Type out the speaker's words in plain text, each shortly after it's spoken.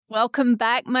Welcome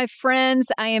back, my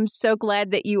friends. I am so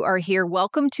glad that you are here.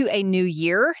 Welcome to a new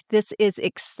year. This is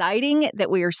exciting that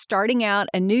we are starting out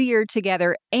a new year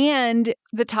together, and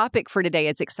the topic for today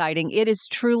is exciting. It is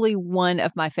truly one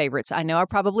of my favorites. I know I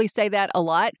probably say that a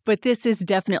lot, but this is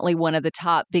definitely one of the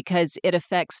top because it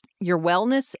affects your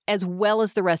wellness as well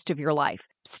as the rest of your life.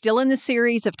 Still in the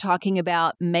series of talking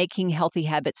about making healthy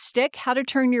habits stick, how to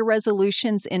turn your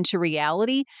resolutions into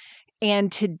reality.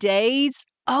 And today's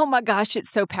oh my gosh, it's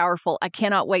so powerful. I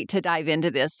cannot wait to dive into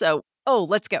this. So,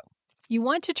 let's go. You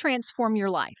want to transform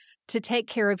your life, to take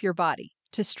care of your body,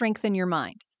 to strengthen your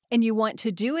mind, and you want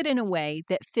to do it in a way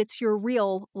that fits your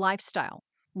real lifestyle.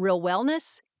 Real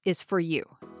wellness is for you.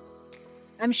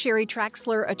 I'm Sherry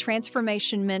Traxler, a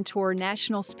transformation mentor,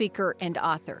 national speaker, and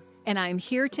author, and I'm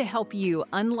here to help you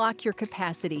unlock your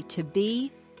capacity to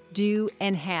be, do,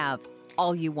 and have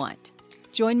all you want.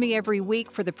 Join me every week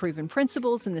for the proven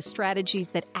principles and the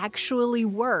strategies that actually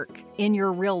work in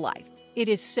your real life. It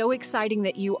is so exciting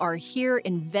that you are here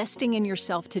investing in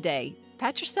yourself today.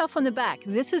 Pat yourself on the back.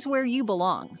 This is where you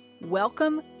belong.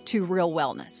 Welcome to Real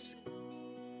Wellness.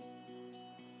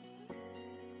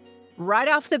 Right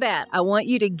off the bat, I want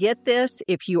you to get this.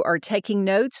 If you are taking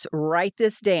notes, write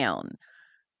this down.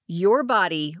 Your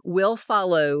body will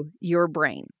follow your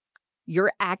brain.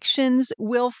 Your actions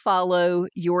will follow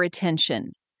your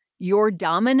attention. Your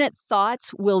dominant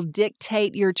thoughts will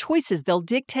dictate your choices. They'll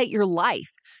dictate your life.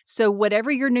 So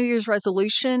whatever your New Year's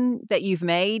resolution that you've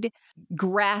made,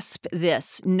 grasp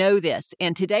this, know this.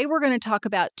 And today we're going to talk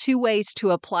about 2 ways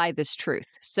to apply this truth.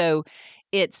 So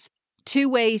it's 2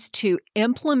 ways to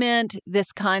implement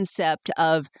this concept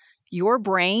of your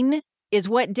brain is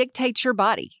what dictates your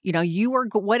body. You know, you are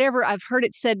whatever I've heard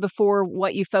it said before,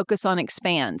 what you focus on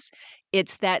expands.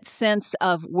 It's that sense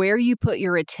of where you put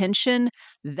your attention,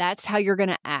 that's how you're going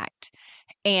to act.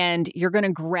 And you're going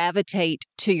to gravitate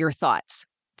to your thoughts.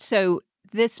 So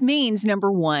this means, number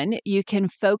 1, you can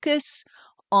focus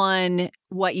on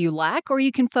what you lack or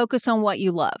you can focus on what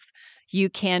you love. You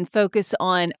can focus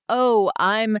on,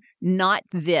 I'm not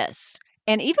this.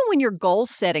 And even when you're goal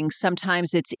setting,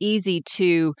 sometimes it's easy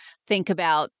to think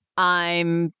about,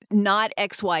 I'm not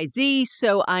XYZ,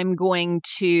 so I'm going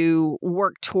to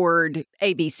work toward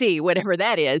ABC, whatever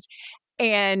that is.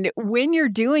 And when you're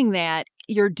doing that,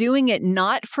 you're doing it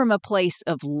not from a place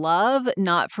of love,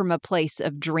 not from a place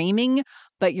of dreaming,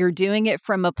 but you're doing it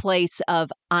from a place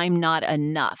of I'm not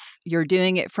enough. You're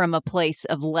doing it from a place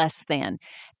of less than.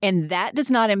 And that does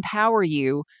not empower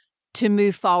you to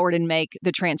move forward and make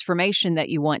the transformation that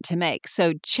you want to make.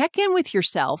 So check in with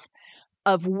yourself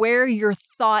of where your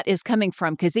thought is coming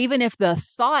from, because even if the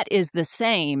thought is the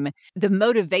same, the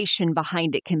motivation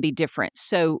behind it can be different.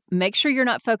 So make sure you're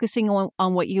not focusing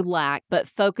on what you lack, but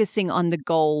focusing on the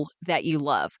goal that you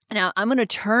love. Now, I'm going to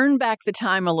turn back the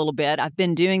time a little bit. I've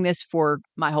been doing this for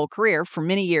my whole career, for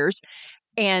many years,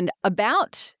 and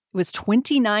it was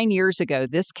 29 years ago.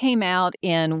 This came out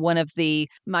in one of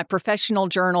my professional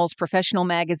journals, professional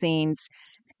magazines,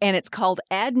 and it's called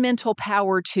Add Mental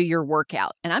Power to Your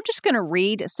Workout. And I'm just going to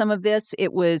read some of this.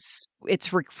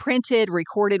 It's reprinted,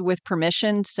 recorded with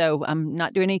permission, so I'm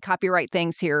not doing any copyright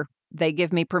things here. They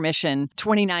give me permission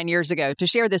 29 years ago to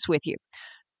share this with you.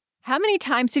 How many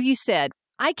times have you said,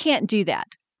 I can't do that.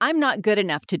 I'm not good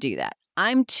enough to do that.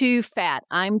 I'm too fat.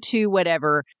 I'm too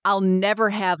whatever. I'll never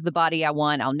have the body I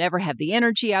want. I'll never have the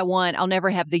energy I want. I'll never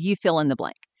have you fill in the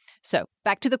blank. So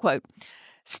back to the quote.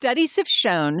 Studies have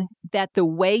shown that the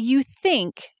way you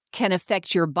think can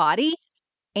affect your body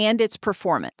and its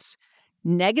performance.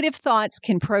 Negative thoughts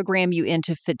can program you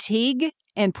into fatigue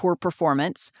and poor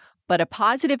performance, but a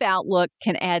positive outlook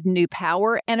can add new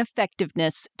power and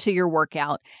effectiveness to your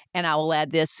workout. And I will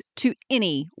add this to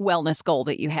any wellness goal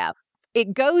that you have.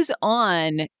 It goes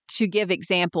on to give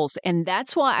examples, and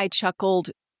that's why I chuckled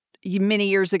many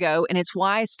years ago, and it's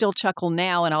why I still chuckle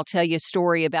now. And I'll tell you a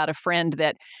story about a friend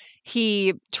that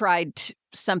he tried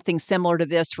something similar to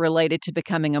this related to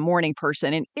becoming a morning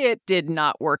person, and it did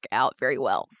not work out very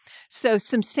well. So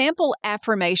some sample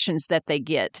affirmations that they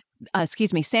give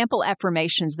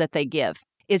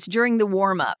is during the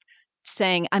warm-up,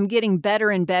 saying, I'm getting better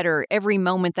and better every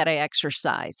moment that I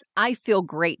exercise. I feel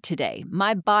great today.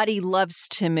 My body loves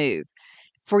to move.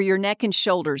 For your neck and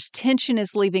shoulders, tension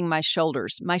is leaving my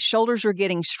shoulders. My shoulders are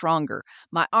getting stronger.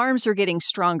 My arms are getting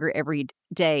stronger every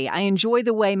day. I enjoy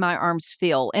the way my arms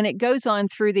feel. And it goes on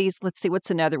through these. Let's see,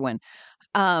 what's another one?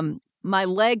 My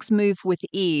legs move with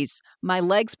ease. My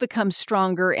legs become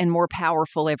stronger and more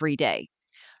powerful every day.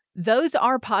 Those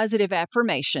are positive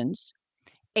affirmations.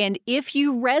 And if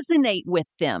you resonate with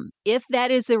them, if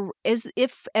that is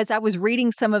if as I was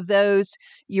reading some of those,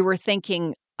 you were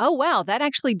thinking, oh, wow, that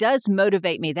actually does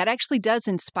motivate me. That actually does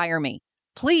inspire me.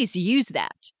 Please use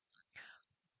that.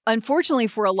 Unfortunately,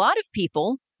 for a lot of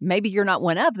people, maybe you're not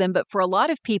one of them, but for a lot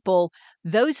of people,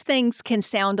 those things can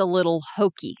sound a little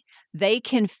hokey. They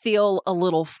can feel a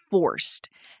little forced.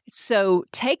 So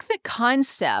take the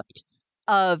concept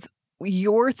of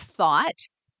your thought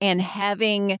and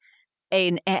having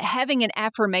an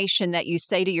affirmation that you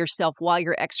say to yourself while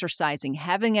you're exercising,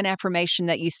 having an affirmation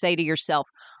that you say to yourself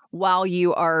while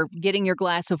you are getting your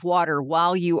glass of water,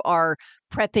 while you are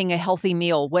prepping a healthy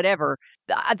meal, whatever.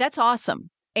 That's awesome.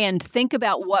 And think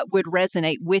about what would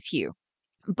resonate with you.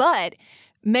 But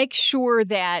make sure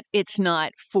that it's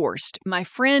not forced. My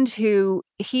friend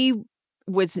he's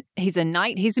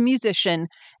a musician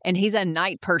and he's a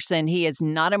night person. He is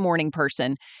not a morning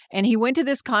person. And he went to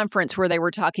this conference where they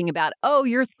were talking about, oh,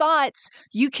 your thoughts,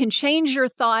 you can change your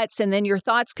thoughts and then your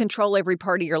thoughts control every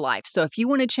part of your life. So if you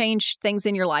want to change things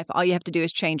in your life, all you have to do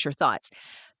is change your thoughts.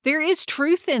 There is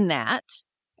truth in that.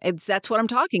 That's what I'm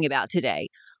talking about today.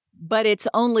 But it's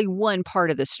only one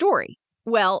part of the story.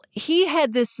 Well,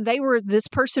 this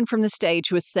person from the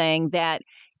stage was saying that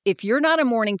if you're not a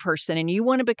morning person and you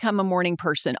want to become a morning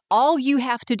person, all you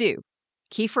have to do,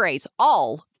 key phrase,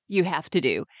 all you have to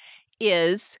do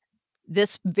is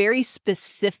this very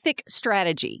specific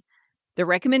strategy. The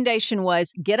recommendation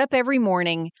was get up every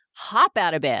morning, hop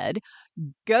out of bed,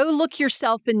 go look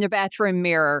yourself in the bathroom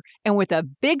mirror, and with a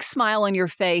big smile on your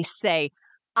face, say,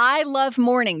 I love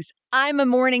mornings. I'm a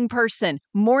morning person.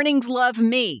 Mornings love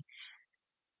me.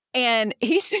 And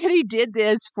he said he did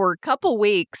this for a couple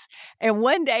weeks. And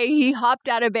one day he hopped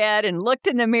out of bed and looked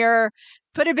in the mirror,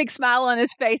 put a big smile on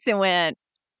his face and went,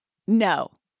 no,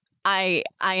 I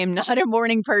am not a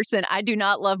morning person. I do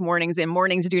not love mornings and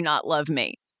mornings do not love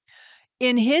me.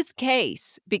 In his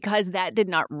case, because that did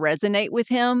not resonate with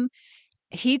him,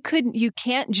 you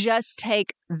can't just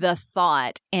take the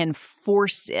thought and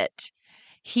force it.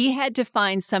 He had to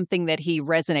find something that he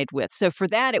resonated with. So for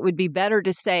that, it would be better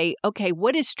to say, okay,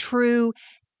 what is true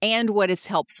and what is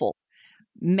helpful?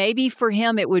 Maybe for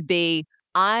him, it would be,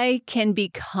 I can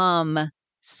become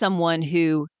someone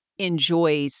who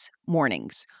enjoys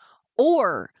mornings.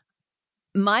 Or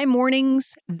my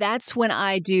mornings, that's when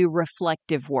I do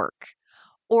reflective work.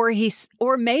 Or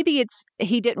maybe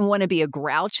he didn't want to be a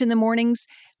grouch in the mornings.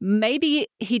 Maybe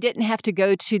he didn't have to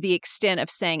go to the extent of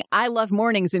saying, I love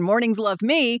mornings and mornings love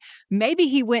me. Maybe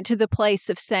he went to the place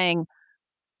of saying,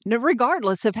 no,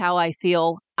 regardless of how I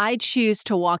feel, I choose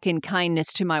to walk in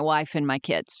kindness to my wife and my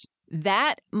kids.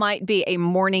 That might be a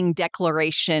morning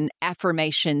declaration,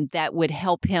 affirmation that would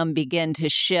help him begin to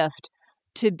shift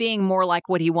to being more like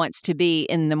what he wants to be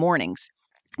in the mornings.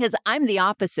 Because I'm the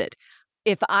opposite.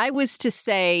 If I was to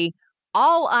say,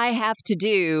 all I have to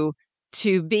do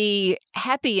to be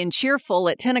happy and cheerful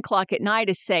at 10 o'clock at night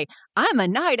is say, I'm a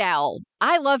night owl.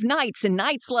 I love nights and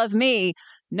nights love me.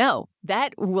 No,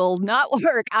 that will not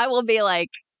work. I will be like,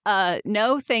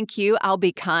 no, thank you. I'll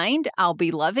be kind. I'll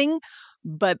be loving.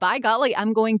 But by golly,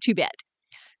 I'm going to bed.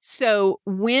 So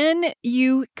when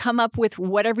you come up with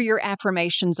whatever your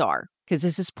affirmations are, because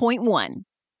this is point one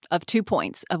of 2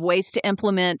 points of ways to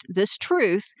implement this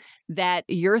truth that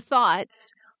your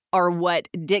thoughts are what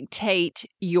dictate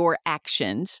your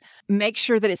actions. Make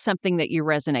sure that it's something that you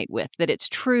resonate with, that it's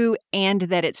true and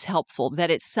that it's helpful, that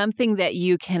it's something that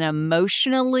you can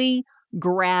emotionally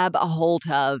grab a hold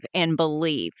of and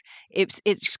believe.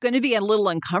 It's going to be a little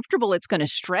uncomfortable. It's going to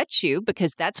stretch you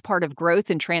because that's part of growth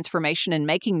and transformation and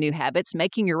making new habits,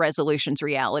 making your resolutions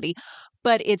reality.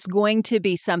 But it's going to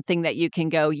be something that you can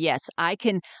go, yes, I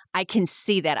can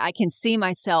see that. I can see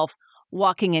myself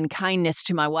walking in kindness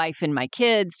to my wife and my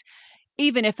kids,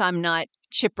 even if I'm not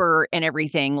chipper and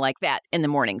everything like that in the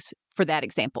mornings, for that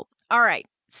example. All right.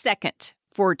 Second,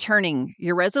 for turning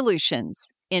your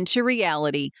resolutions into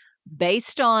reality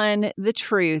based on the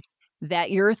truth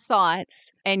that your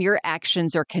thoughts and your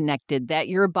actions are connected, that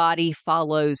your body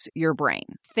follows your brain.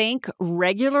 Think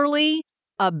regularly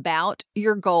about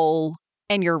your goal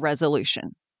and your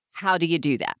resolution. How do you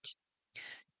do that?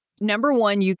 Number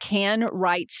one, you can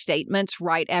write statements,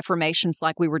 write affirmations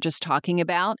like we were just talking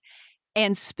about,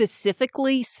 and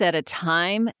specifically set a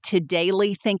time to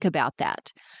daily think about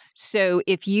that. So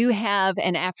if you have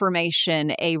an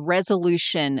affirmation, a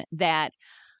resolution that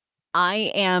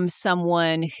I am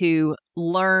someone who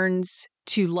learns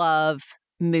to love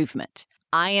movement.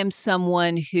 I am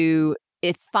someone who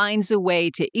finds a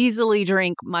way to easily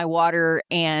drink my water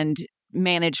and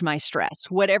manage my stress,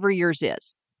 whatever yours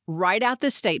is. Write out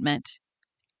the statement,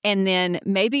 and then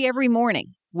maybe every morning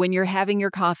when you're having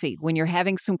your coffee, when you're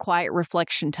having some quiet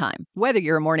reflection time, whether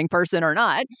you're a morning person or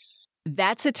not,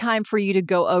 that's a time for you to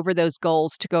go over those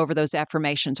goals, to go over those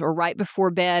affirmations, or right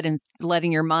before bed and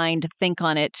letting your mind think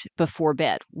on it before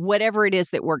bed, whatever it is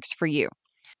that works for you.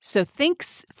 So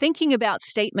thinking about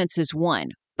statements is one,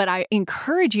 but I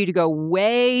encourage you to go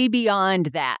way beyond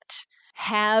that.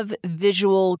 Have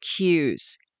visual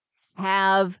cues,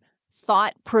 have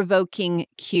thought-provoking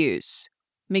cues.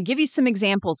 Let me give you some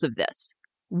examples of this.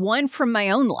 One from my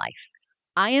own life.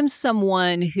 I am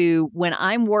someone who, when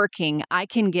I'm working, I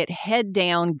can get head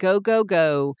down, go, go,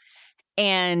 go,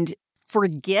 and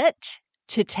forget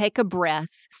to take a breath,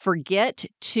 forget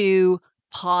to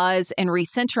pause and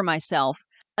recenter myself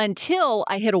until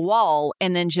I hit a wall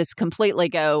and then just completely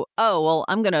go, oh, well,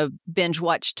 I'm going to binge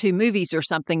watch 2 movies or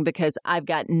something because I've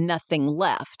got nothing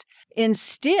left.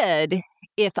 Instead,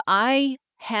 if I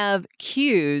have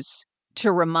cues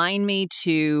to remind me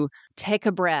to take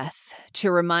a breath,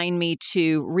 to remind me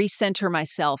to recenter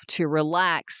myself, to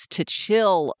relax, to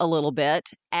chill a little bit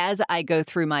as I go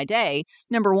through my day.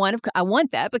 Number one, I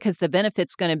want that because the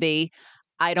benefit's going to be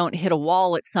I don't hit a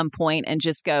wall at some point and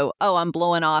just go, oh, I'm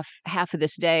blowing off half of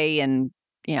this day and,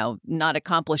 not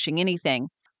accomplishing anything.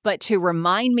 But to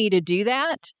remind me to do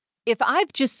that, if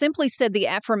I've just simply said the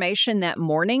affirmation that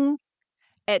morning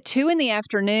at 2 p.m,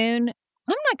 I'm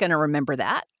not going to remember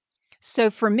that. So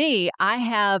for me, I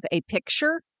have a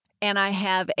picture and I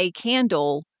have a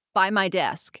candle by my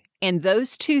desk. And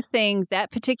those two things,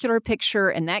 that particular picture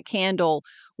and that candle,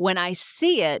 when I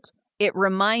see it, it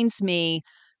reminds me,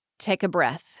 take a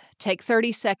breath, take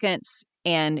 30 seconds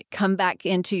and come back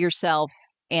into yourself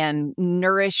and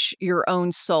nourish your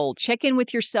own soul. Check in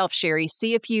with yourself, Sherry.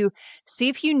 See if you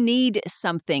need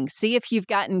something. See if you've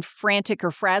gotten frantic or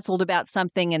frazzled about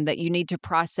something and that you need to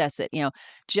process it.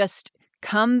 Just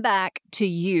come back to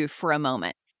you for a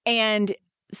moment. And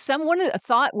one of the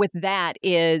thought with that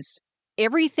is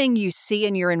everything you see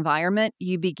in your environment,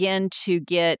 you begin to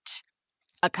get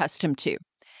accustomed to.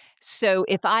 So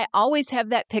if I always have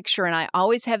that picture and I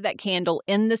always have that candle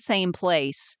in the same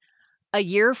place, a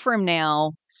year from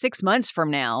now, 6 months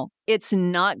from now, it's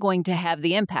not going to have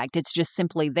the impact. It's just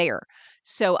simply there.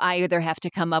 So I either have to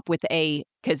come up with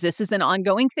because this is an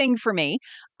ongoing thing for me,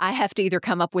 I have to either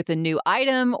come up with a new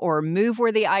item or move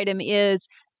where the item is,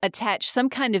 attach some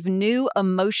kind of new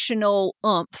emotional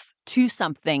oomph to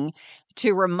something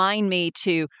to remind me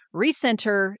to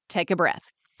recenter, take a breath.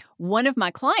 One of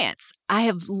my clients, I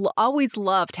have always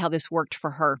loved how this worked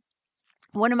for her.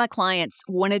 One of my clients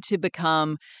wanted to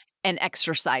become an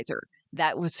exerciser.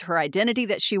 That was her identity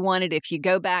that she wanted. If you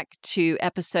go back to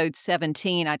episode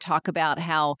 17, I talk about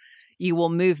how you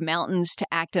will move mountains to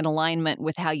act in alignment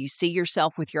with how you see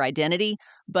yourself with your identity,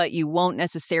 but you won't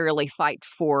necessarily fight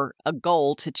for a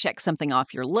goal to check something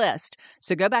off your list.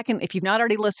 So go back and if you've not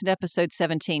already listened to episode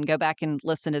 17, go back and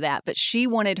listen to that. But she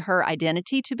wanted her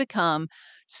identity to become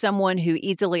someone who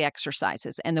easily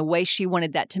exercises. And the way she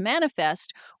wanted that to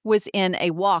manifest was in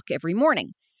a walk every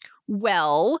morning.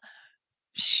 Well,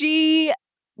 she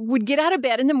would get out of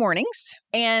bed in the mornings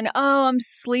and, oh, I'm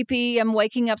sleepy. I'm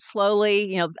waking up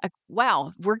slowly.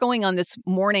 Wow, we're going on this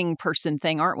morning person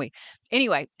thing, aren't we?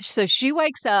 Anyway, so she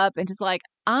wakes up and is like,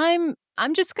 I'm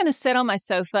just going to sit on my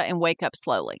sofa and wake up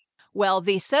slowly. Well,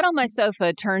 the sit on my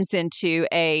sofa turns into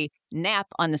a nap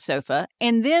on the sofa.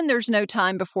 And then there's no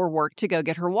time before work to go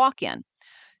get her walk in.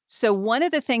 So one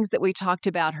of the things that we talked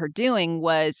about her doing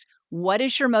was, what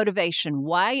is your motivation?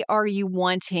 Why are you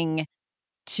wanting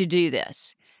to do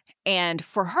this? And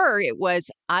for her, it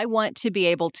was, I want to be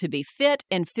able to be fit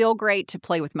and feel great to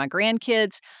play with my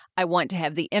grandkids. I want to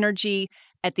have the energy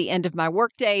at the end of my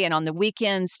workday and on the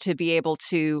weekends to be able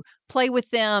to play with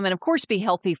them and, of course, be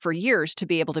healthy for years to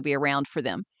be able to be around for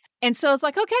them. And so I was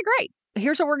like, okay, great.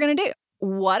 Here's what we're going to do.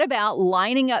 What about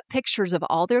lining up pictures of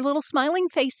all their little smiling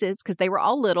faces, because they were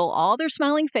all little, all their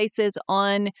smiling faces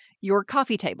on your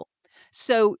coffee table?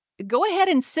 So go ahead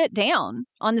and sit down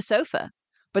on the sofa.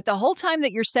 But the whole time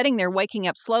that you're sitting there waking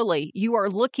up slowly, you are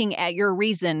looking at your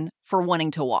reason for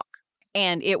wanting to walk.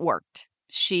 And it worked.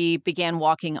 She began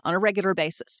walking on a regular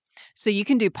basis. So you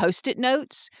can do Post-it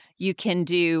notes. You can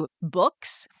do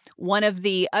books. One of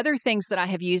the other things that I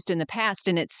have used in the past,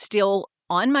 and it's still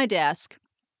on my desk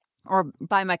or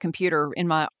by my computer in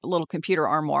my little computer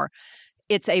armoire,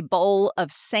 it's a bowl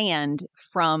of sand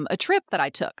from a trip that I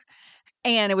took.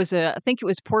 And I think it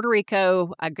was Puerto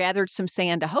Rico. I gathered some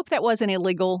sand. I hope that wasn't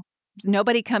illegal.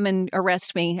 Nobody come and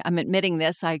arrest me. I'm admitting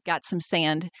this. I got some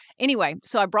sand. Anyway,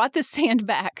 so I brought this sand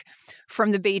back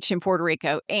from the beach in Puerto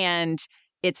Rico, and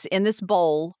it's in this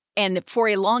bowl. And for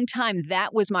a long time,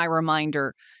 that was my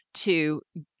reminder to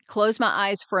close my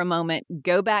eyes for a moment,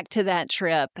 go back to that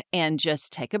trip, and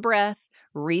just take a breath,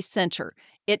 recenter.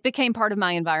 it became part of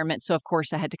my environment. So, of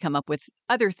course, I had to come up with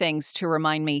other things to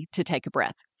remind me to take a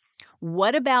breath.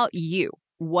 What about you?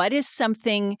 What is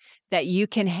something that you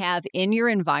can have in your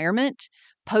environment?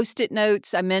 Post-it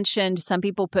notes. I mentioned some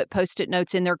people put Post-it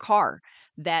notes in their car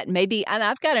that maybe, and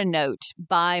I've got a note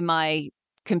by my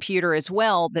computer as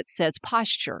well that says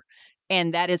posture.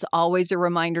 And that is always a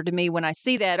reminder to me when I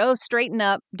see that, oh, straighten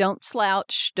up, don't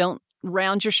slouch, don't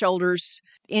round your shoulders.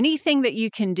 Anything that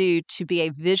you can do to be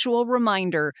a visual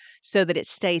reminder so that it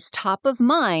stays top of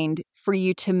mind for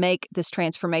you to make this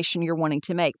transformation you're wanting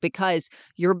to make, because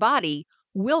your body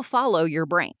will follow your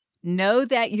brain. Know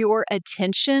that your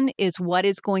attention is what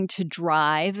is going to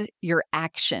drive your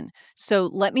action. So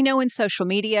let me know in social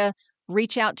media.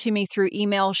 Reach out to me through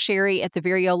email,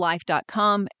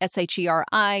 Sherry@thevireo.life.com,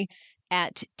 SHERI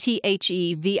at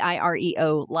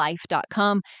THEVIREO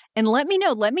life.com. And let me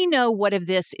know what of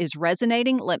this is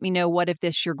resonating. Let me know what of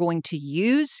this you're going to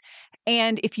use.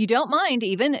 And if you don't mind,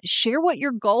 even share what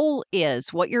your goal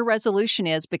is, what your resolution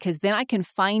is, because then I can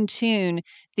fine tune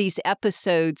these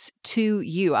episodes to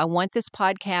you. I want this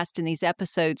podcast and these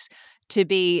episodes to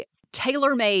be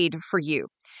tailor-made for you.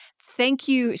 Thank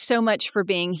you so much for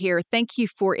being here. Thank you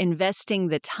for investing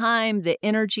the time, the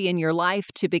energy in your life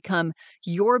to become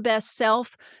your best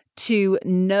self, to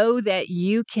know that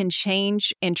you can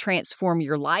change and transform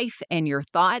your life and your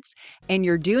thoughts. And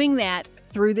you're doing that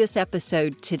through this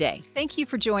episode today. Thank you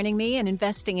for joining me and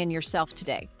investing in yourself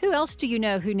today. Who else do you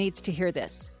know who needs to hear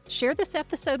this? Share this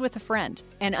episode with a friend.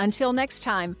 And until next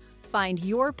time, find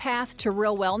your path to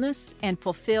real wellness and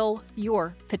fulfill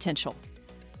your potential.